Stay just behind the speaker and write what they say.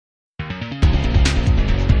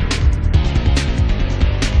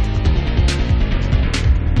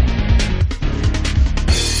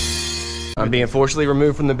I'm being forcibly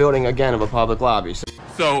removed from the building again of a public lobby.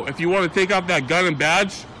 So if you want to take out that gun and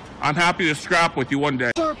badge, I'm happy to scrap with you one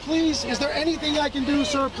day. Sir, please, is there anything I can do,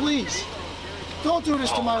 sir, please? Don't do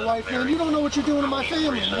this to my wife, man. You don't know what you're doing to my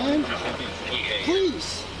family, man.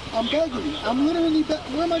 Please, I'm begging you. I'm literally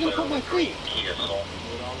where am I going to put my feet?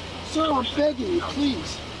 Sir, I'm begging you,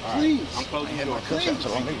 please. Please.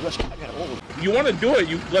 Please. You want to do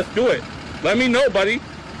it, let's do it. Let me know, buddy.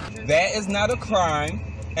 That is not a crime,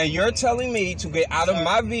 and you're telling me to get out of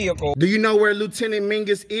my vehicle. Do you know where Lieutenant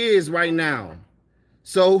Mingus is right now?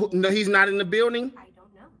 So, no, he's not in the building? I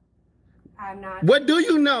don't know. I'm not. What do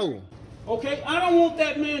you know? Okay, I don't want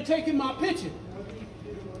that man taking my picture.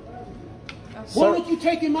 Why don't you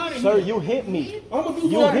take him out of here? Sir, you hit me. I'm gonna do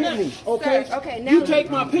You that hit next, me. okay? Sir, okay, now you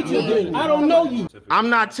take my picture then. I don't know you. I'm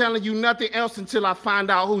not telling you nothing else until I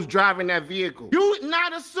find out who's driving that vehicle. You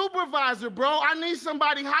not a supervisor, bro. I need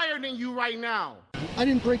somebody higher than you right now. I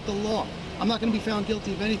didn't break the law. I'm not going to be found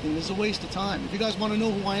guilty of anything. This is a waste of time. If you guys want to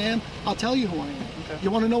know who I am, I'll tell you who I am. Okay.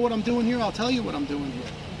 You want to know what I'm doing here? I'll tell you what I'm doing here.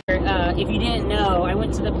 If you didn't know, I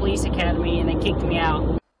went to the police academy and they kicked me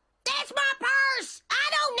out. That's my purse! I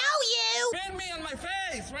don't know you! Spit me on my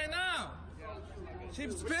face right now. She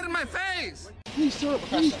spit in my face. Please, sir,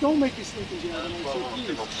 please don't make me sleep in jail tonight,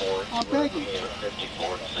 sir, please. I'm begging.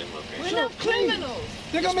 We're not criminals!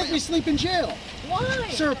 They're going to make me sleep in jail. Why?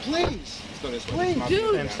 Sir, please. Please.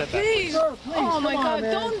 Dude, please! Sir, please, Oh my come on, God,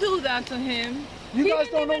 man. don't do that to him! You He guys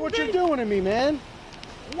didn't don't know even what you're bring- doing to me, man.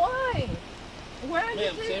 Why? Where are you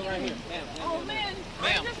Ma'am, taking stay right me? here. Ma'am, Oh man,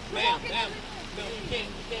 ma'am, I'm just ma'am, walking. ma'am. No, you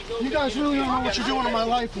can't go. You guys really don't know what you're doing to my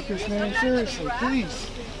life with this, man. Seriously, please.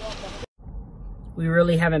 We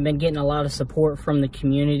really haven't been getting a lot of support from the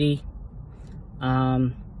community.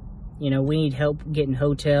 You know, we need help getting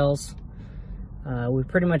hotels. We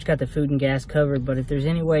pretty much got the food and gas covered, but if there's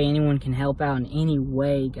any way anyone can help out in any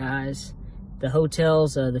way, guys, the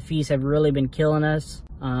hotels, the fees have really been killing us.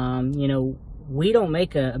 You know, we don't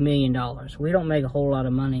make $1 million. We don't make a whole lot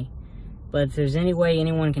of money. But if there's any way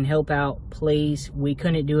anyone can help out, please. We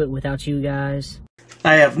couldn't do it without you guys.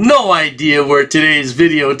 I have no idea where today's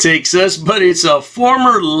video takes us, but it's a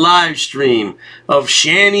former live stream of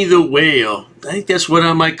Shanny the Whale. I think that's what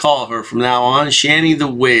I might call her from now on, Shanny the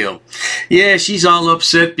Whale. Yeah, she's all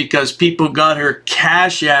upset because people got her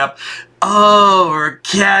CashApp. Oh, her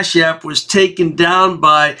CashApp was taken down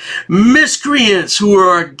by miscreants who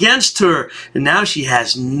are against her, and now she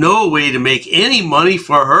has no way to make any money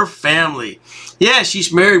for her family. Yeah,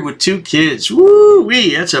 she's married with 2 kids.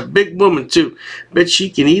 Woo-wee, that's a big woman too. Bet she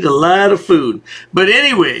can eat a lot of food. But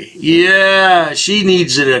anyway, yeah, she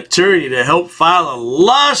needs an attorney to help file a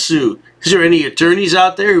lawsuit. Is there any attorneys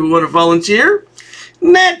out there who want to volunteer?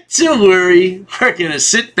 Not to worry. We're going to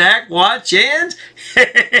sit back, watch, and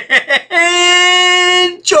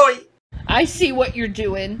enjoy. I see what you're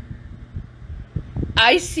doing.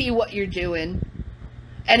 I see what you're doing.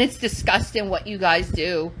 And it's disgusting what you guys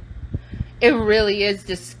do. It really is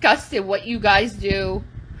disgusting what you guys do.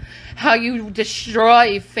 How you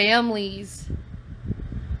destroy families.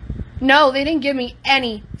 No, they didn't give me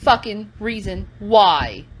any fucking reason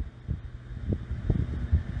why.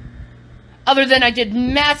 Other than I did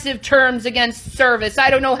massive terms against service. I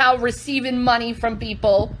don't know how receiving money from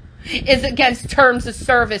people is against terms of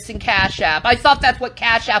service in CashApp. I thought that's what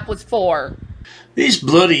CashApp was for. These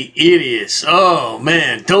bloody idiots. Oh,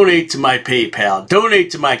 man. Donate to my PayPal. Donate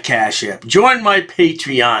to my CashApp. Join my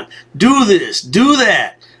Patreon. Do this. Do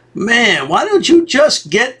that. Man, why don't you just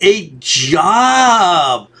get a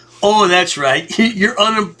job? Oh, that's right. You're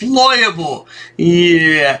unemployable.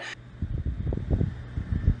 Yeah.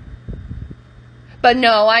 But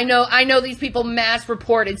no, I know these people mass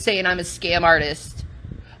reported saying I'm a scam artist.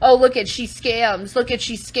 Oh, look at she scams. Look at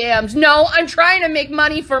she scams. No, I'm trying to make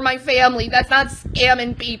money for my family. That's not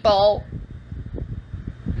scamming people.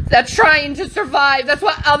 That's trying to survive. That's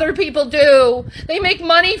what other people do. They make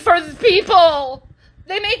money for the people.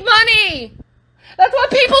 They make money. That's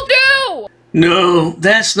what people do. No,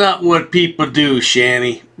 that's not what people do,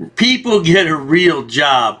 Shanny. People get a real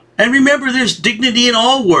job. And remember, there's dignity in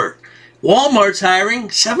all work. Walmart's hiring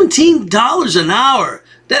 $17 an hour.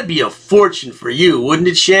 That'd be a fortune for you, wouldn't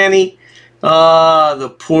it, Shanny? Ah, the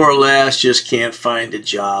poor lass just can't find a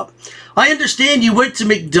job. I understand you went to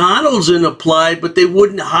McDonald's and applied, but they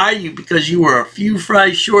wouldn't hire you because you were a few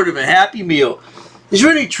fries short of a Happy Meal. Is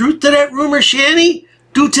there any truth to that rumor, Shanny?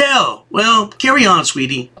 Do tell. Well, carry on,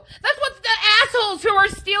 sweetie. That's what the assholes who are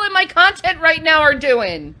stealing my content right now are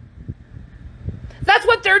doing. That's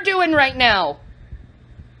what they're doing right now.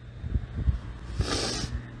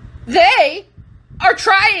 They are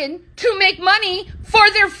trying to make money for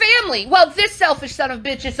their family. Well, this selfish son of a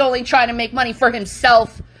bitch is only trying to make money for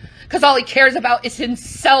himself because all he cares about is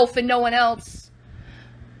himself and no one else.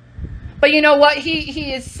 But you know what?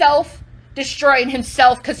 He is self-destroying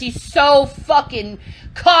himself because he's so fucking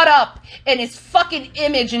caught up in his fucking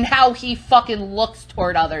image and how he fucking looks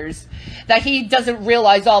toward others that he doesn't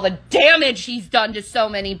realize all the damage he's done to so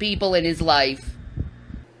many people in his life.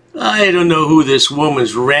 I don't know who this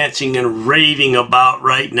woman's ranting and raving about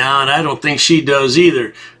right now, and I don't think she does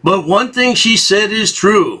either. But one thing she said is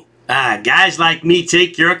true. Guys like me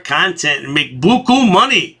take your content and make buku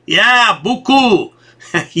money. Yeah, buku.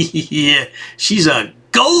 Yeah, she's a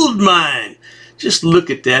gold mine. Just look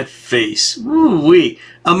at that face. Woo-wee.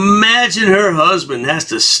 Imagine her husband has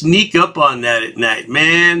to sneak up on that at night.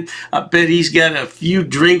 Man, I bet he's got a few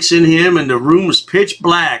drinks in him and the room's pitch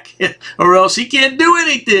black. Or else he can't do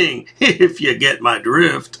anything, if you get my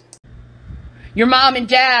drift. Your mom and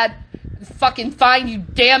dad fucking find you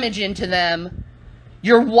damaging to them.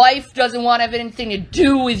 Your wife doesn't want to have anything to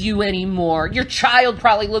do with you anymore. Your child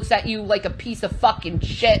probably looks at you like a piece of fucking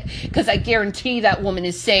shit, because I guarantee that woman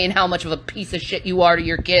is saying how much of a piece of shit you are to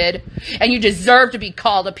your kid. And you deserve to be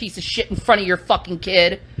called a piece of shit in front of your fucking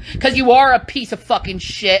kid, because you are a piece of fucking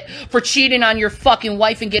shit for cheating on your fucking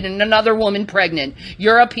wife and getting another woman pregnant.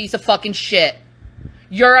 You're a piece of fucking shit.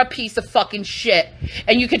 You're a piece of fucking shit.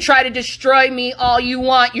 And you can try to destroy me all you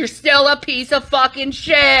want. You're still a piece of fucking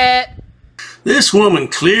shit. This woman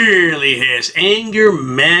clearly has anger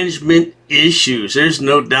management issues. There's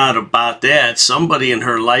no doubt about that. Somebody in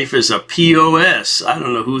her life is a POS. I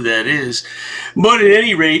don't know who that is. But at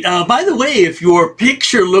any rate, by the way, if your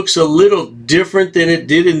picture looks a little different than it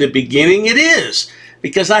did in the beginning, it is.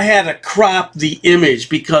 Because I had to crop the image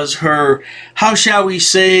because her, how shall we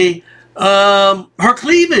say, her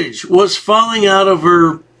cleavage was falling out of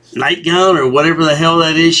her nightgown or whatever the hell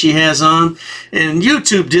that is she has on, and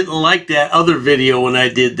YouTube didn't like that other video when I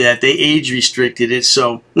did that. They age restricted it,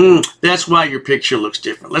 so that's why your picture looks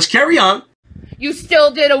different. Let's carry on. You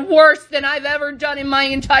still did a worse than I've ever done in my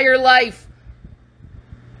entire life.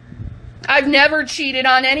 I've never cheated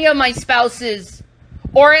on any of my spouses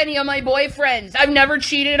or any of my boyfriends. I've never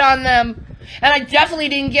cheated on them, and I definitely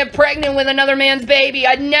didn't get pregnant with another man's baby.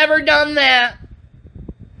 I'd never done that.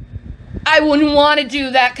 I wouldn't want to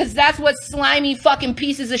do that because that's what slimy fucking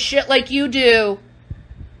pieces of shit like you do.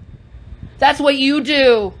 That's what you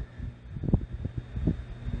do.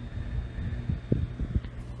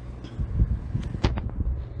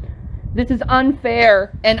 This is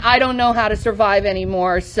unfair and I don't know how to survive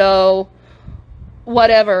anymore, so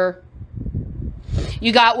whatever.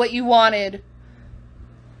 You got what you wanted.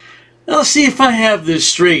 I'll see if I have this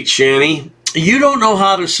straight, Shanny. You don't know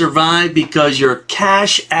how to survive because your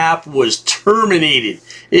Cash App was terminated.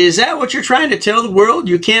 Is that what you're trying to tell the world?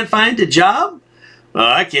 You can't find a job?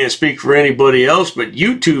 I can't speak for anybody else, but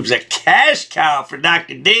YouTube's a cash cow for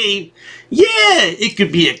Dr. Dave. Yeah, it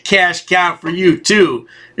could be a cash cow for you too,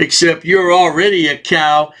 except you're already a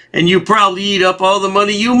cow and you probably eat up all the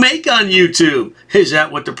money you make on YouTube. Is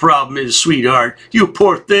that what the problem is, sweetheart? You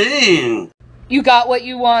poor thing. You got what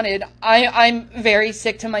you wanted. I'm very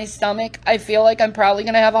sick to my stomach. I feel like I'm probably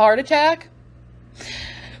going to have a heart attack.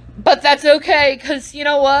 But that's okay, because you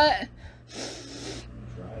know what?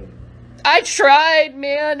 I tried,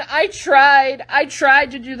 man. I tried. I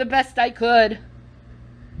tried to do the best I could.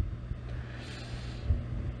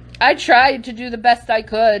 I tried to do the best I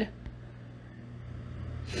could.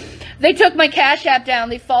 They took my Cash App down.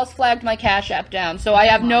 They false flagged my Cash App down. So I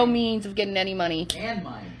have no means of getting any money. And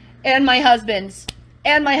mine. And my husband's.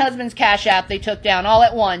 And my husband's Cash App they took down all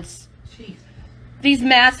at once. Jeez. These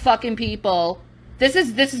mass fucking people. This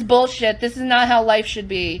is bullshit. This is not how life should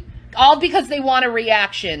be. All because they want a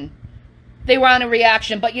reaction. They want a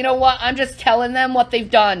reaction. But you know what? I'm just telling them what they've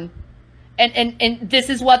done. And this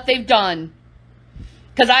is what they've done.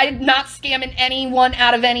 Because I'm not scamming anyone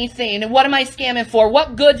out of anything. And what am I scamming for?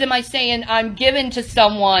 What goods am I saying I'm giving to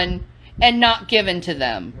someone and not giving to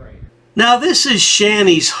them? Right. Now, this is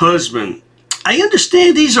Shanny's husband. I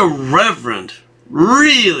understand he's a reverend.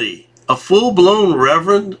 Really? A full-blown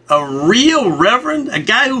reverend? A real reverend? A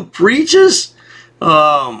guy who preaches?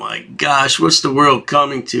 Oh my gosh, what's the world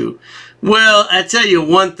coming to? Well, I tell you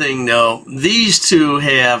one thing though, these two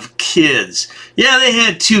have kids. Yeah, they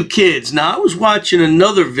had 2 kids. Now, I was watching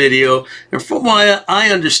another video, and from what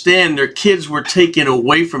I understand, their kids were taken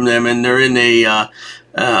away from them, and they're in a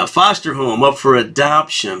foster home up for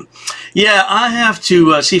adoption. Yeah, I have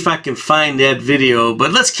to see if I can find that video,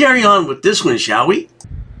 but let's carry on with this one, shall we?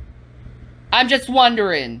 I'm just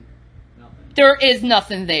wondering. There is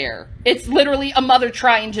nothing there. It's literally a mother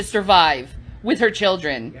trying to survive. with her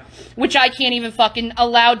children, which I can't even fucking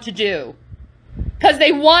allowed to do. Because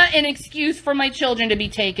they want an excuse for my children to be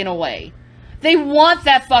taken away. They want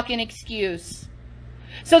that fucking excuse.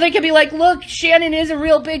 So they can be like, look, Shannon is a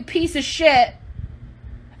real big piece of shit.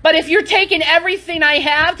 But if you're taking everything I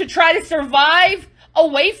have to try to survive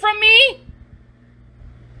away from me,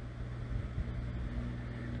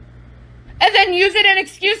 and then use it as an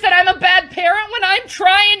excuse that I'm a bad parent when I'm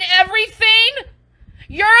trying everything,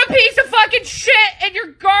 you're a piece of fucking shit and you're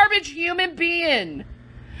a garbage human being.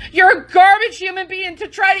 You're a garbage human being to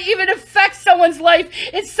try to even affect someone's life.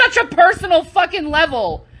 It's such a personal fucking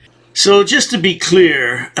level. So just to be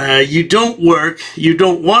clear, you don't work, you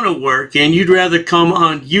don't want to work, and you'd rather come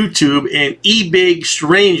on YouTube and e-beg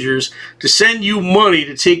strangers to send you money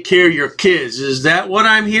to take care of your kids. Is that what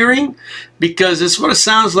I'm hearing? Because that's what it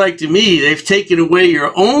sounds like to me. They've taken away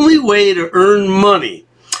your only way to earn money.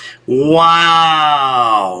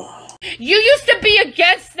 Wow. You used to be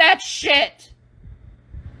against that shit.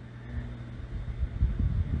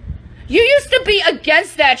 You used to be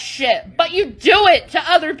against that shit, but you do it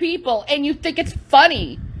to other people and you think it's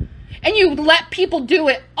funny. And you let people do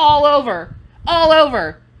it all over. All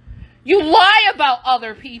over. You lie about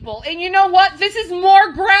other people. And you know what? This is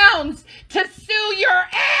more grounds to sue your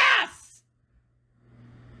ass.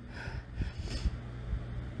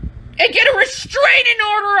 And get a restraining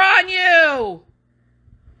order on you.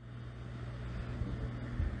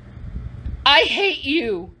 I hate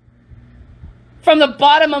you. From the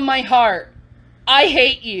bottom of my heart, I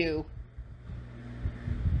hate you.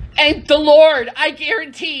 And the Lord, I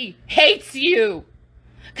guarantee, hates you.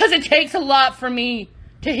 Because it takes a lot for me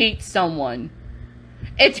to hate someone.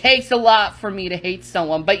 It takes a lot for me to hate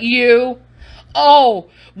someone. But you, oh,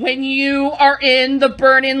 when you are in the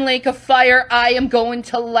burning lake of fire, I am going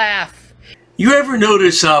to laugh. You ever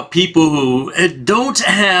notice how people who don't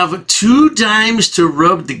have 2 dimes to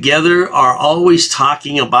rub together are always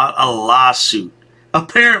talking about a lawsuit?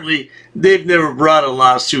 Apparently, they've never brought a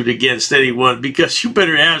lawsuit against anyone because you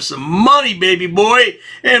better have some money, baby boy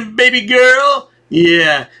and baby girl.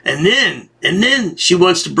 Yeah, and then she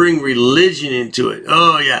wants to bring religion into it.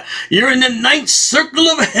 Oh yeah, you're in the 9th circle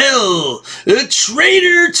of hell, a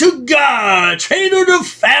traitor to God, traitor to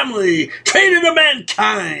family, traitor to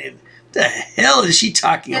mankind. The hell is she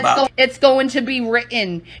talking about? It's going to be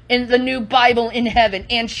written in the new Bible in heaven.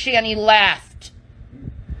 And Shanny laughed.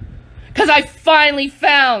 Because I finally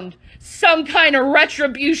found some kind of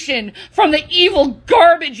retribution from the evil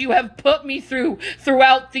garbage you have put me through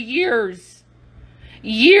throughout the years.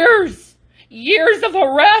 Years of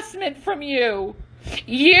harassment from you.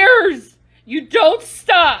 Years. You don't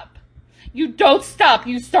stop. You don't stop.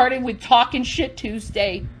 You started with Talking Shit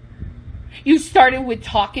Tuesday. You started with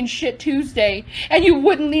Talking Shit Tuesday, and you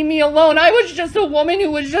wouldn't leave me alone. I was just a woman who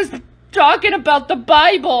was just talking about the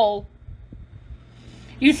Bible.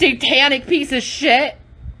 You satanic piece of shit.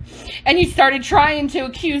 And you started trying to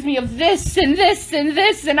accuse me of this and this and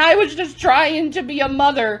this, and I was just trying to be a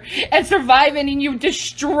mother and surviving, and you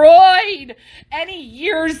destroyed any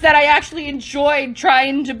years that I actually enjoyed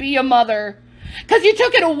trying to be a mother. Because you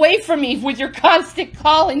took it away from me with your constant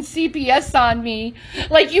calling CPS on me.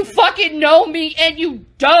 Like you fucking know me, and you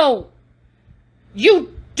don't.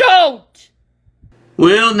 You don't.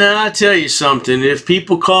 Well, now I tell you something. If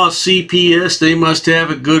people call CPS, they must have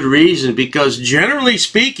a good reason. Because generally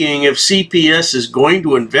speaking, if CPS is going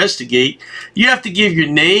to investigate, you have to give your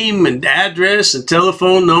name and address and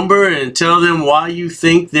telephone number and tell them why you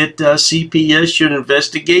think that CPS should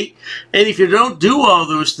investigate. And if you don't do all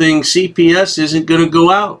those things, CPS isn't going to go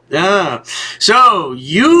out. So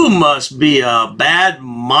you must be a bad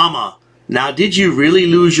mama. Now, did you really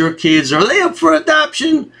lose your kids? Are they up for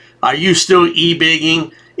adoption? Are you still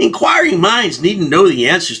e-begging? Inquiring minds need to know the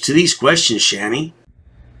answers to these questions, Shanny.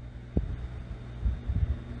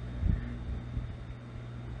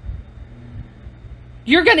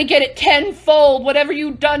 You're gonna get it tenfold. Whatever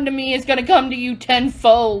you've done to me is gonna come to you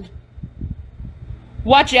tenfold.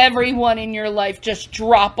 Watch everyone in your life just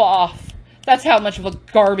drop off. That's how much of a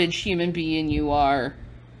garbage human being you are.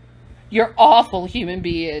 You're an awful human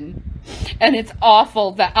being. And it's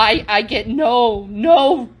awful that I get no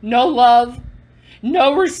love,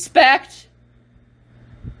 no respect.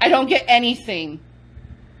 I don't get anything.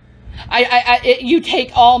 You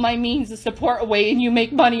take all my means of support away and you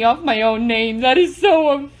make money off my own name. That is so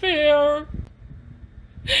unfair.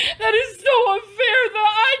 That is so unfair that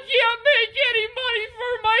I can't make any money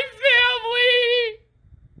for my family.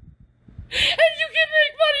 And you can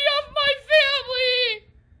make money off my family.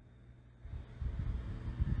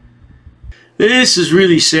 This is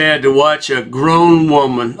really sad to watch a grown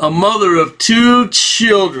woman, a mother of 2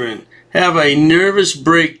 children, have a nervous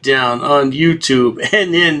breakdown on YouTube.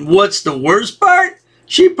 And then what's the worst part?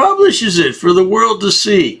 She publishes it for the world to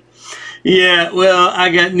see. Yeah, well, I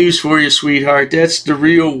got news for you, sweetheart. That's the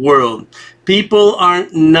real world. People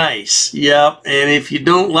aren't nice. Yep, and if you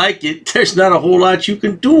don't like it, there's not a whole lot you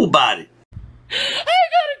can do about it. I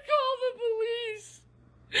gotta call the police.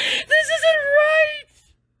 This isn't right.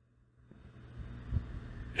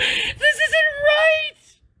 This isn't right.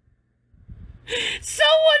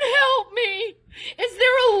 Someone help me. Is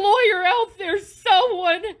there a lawyer out there?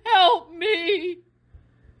 Someone help me.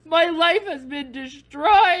 My life has been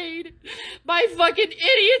destroyed by fucking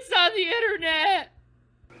idiots on the internet.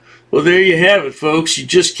 Well, there you have it, folks. You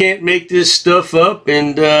just can't make this stuff up.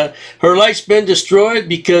 And her life's been destroyed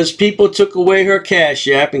because people took away her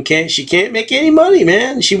CashApp, and she can't make any money,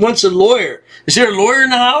 man. She wants a lawyer. Is there a lawyer in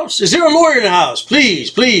the house? Is there a lawyer in the house?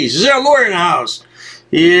 Please, please. Is there a lawyer in the house?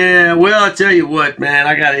 Yeah, well, I'll tell you what, man.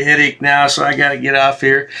 I got a headache now, so I got to get off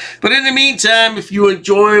here. But in the meantime, if you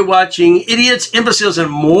enjoy watching idiots, imbeciles,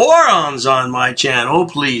 and morons on my channel,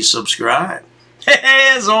 please subscribe.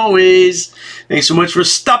 As always, thanks so much for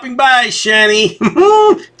stopping by, Shanny.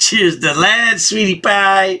 Cheers to lad, sweetie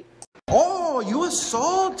pie. Oh, you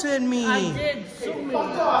assaulted me. I did. So many.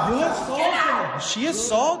 You assaulted me. She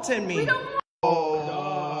assaulted me.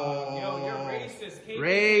 Oh. Yo, you're racist.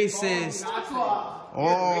 Racist.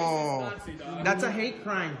 Oh. That's a hate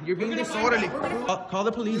crime. You're being disorderly. Call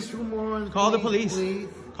the police. Call the police.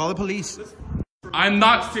 Call the police. I'm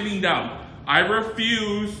not sitting down. I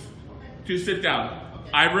refuse to sit down.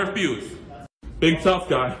 I refuse. Big tough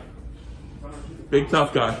guy. Big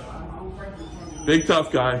tough guy. Big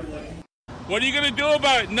tough guy. What are you gonna do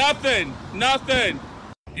about it? Nothing. Nothing.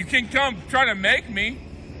 You can come try to make me.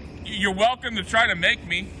 You're welcome to try to make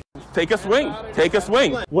me. Take a swing. Take a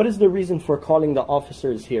swing. What is the reason for calling the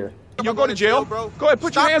officers here? You'll go to jail, bro. Go ahead,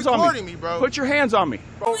 put your hands on me. Bro. Put your hands on me.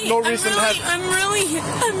 No reason to have. I'm really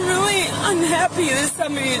unhappy that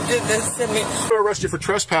somebody did this to me. We'll arrest you for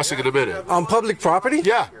trespassing in a minute. On public property?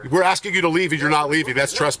 Yeah, we're asking you to leave and you're not leaving.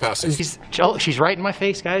 That's trespassing. She's right in my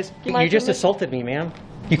face, guys. You just assaulted me, ma'am.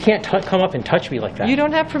 You can't come up and touch me like that. You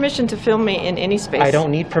don't have permission to film me in any space. I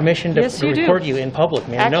don't need permission to record you in public,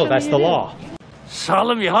 ma'am. Actually, no, that's the law.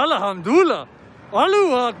 Salam Alhamdulillah.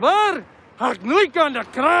 Allahu Akbar. Harknuikan da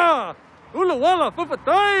kra. Ula wala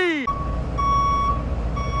fufatay.